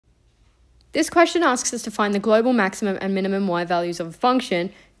This question asks us to find the global maximum and minimum y values of a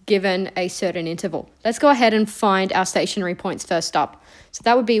function given a certain interval. Let's go ahead and find our stationary points first up. So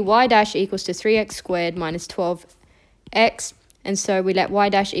that would be y dash equals to 3x squared minus 12x. And so we let y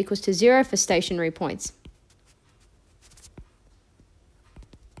dash equals to 0 for stationary points.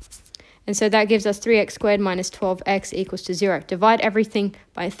 And so that gives us 3x squared minus 12x equals to 0. Divide everything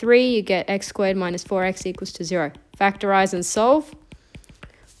by 3, you get x squared minus 4x equals to 0. Factorize and solve.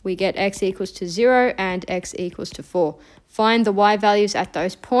 We get x equals to 0 and x equals to 4. Find the y values at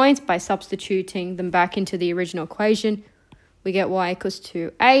those points by substituting them back into the original equation. We get y equals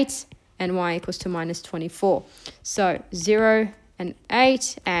to 8 and y equals to minus 24. So 0 and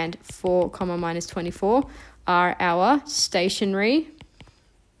 8 and 4 comma minus 24 are our stationary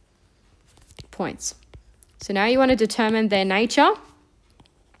points. So now you want to determine their nature.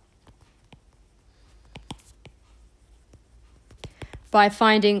 By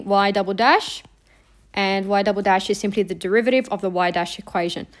finding y double dash, and y double dash is simply the derivative of the y dash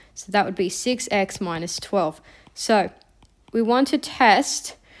equation. So that would be 6x minus 12. So we want to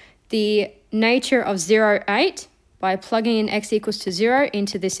test the nature of 0, 8 by plugging in x equals to 0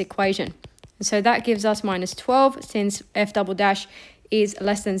 into this equation. And so that gives us minus 12 since f double dash is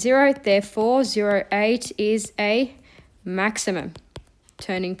less than 0. Therefore, 0, 8 is a maximum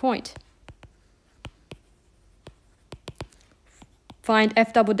turning point. Find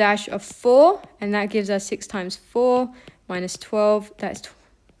f double dash of 4, and that gives us 6 times 4 minus 12, that's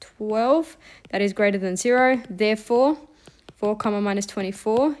 12. That is greater than 0. Therefore, 4 comma minus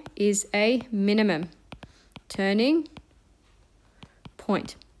 24 is a minimum turning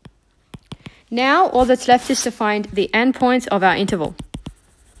point. Now, all that's left is to find the endpoints of our interval.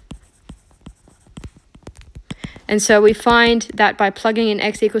 And so we find that by plugging in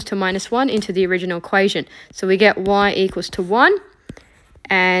x equals to minus 1 into the original equation. So we get y equals to 1.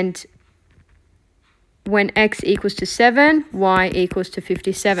 And when x equals to 7, y equals to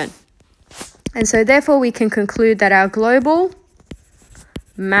 57. And so therefore we can conclude that our global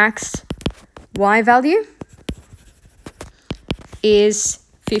max y value is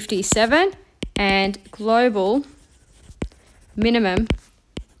 57 and global minimum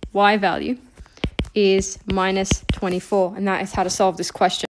y value is minus 24. And that is how to solve this question.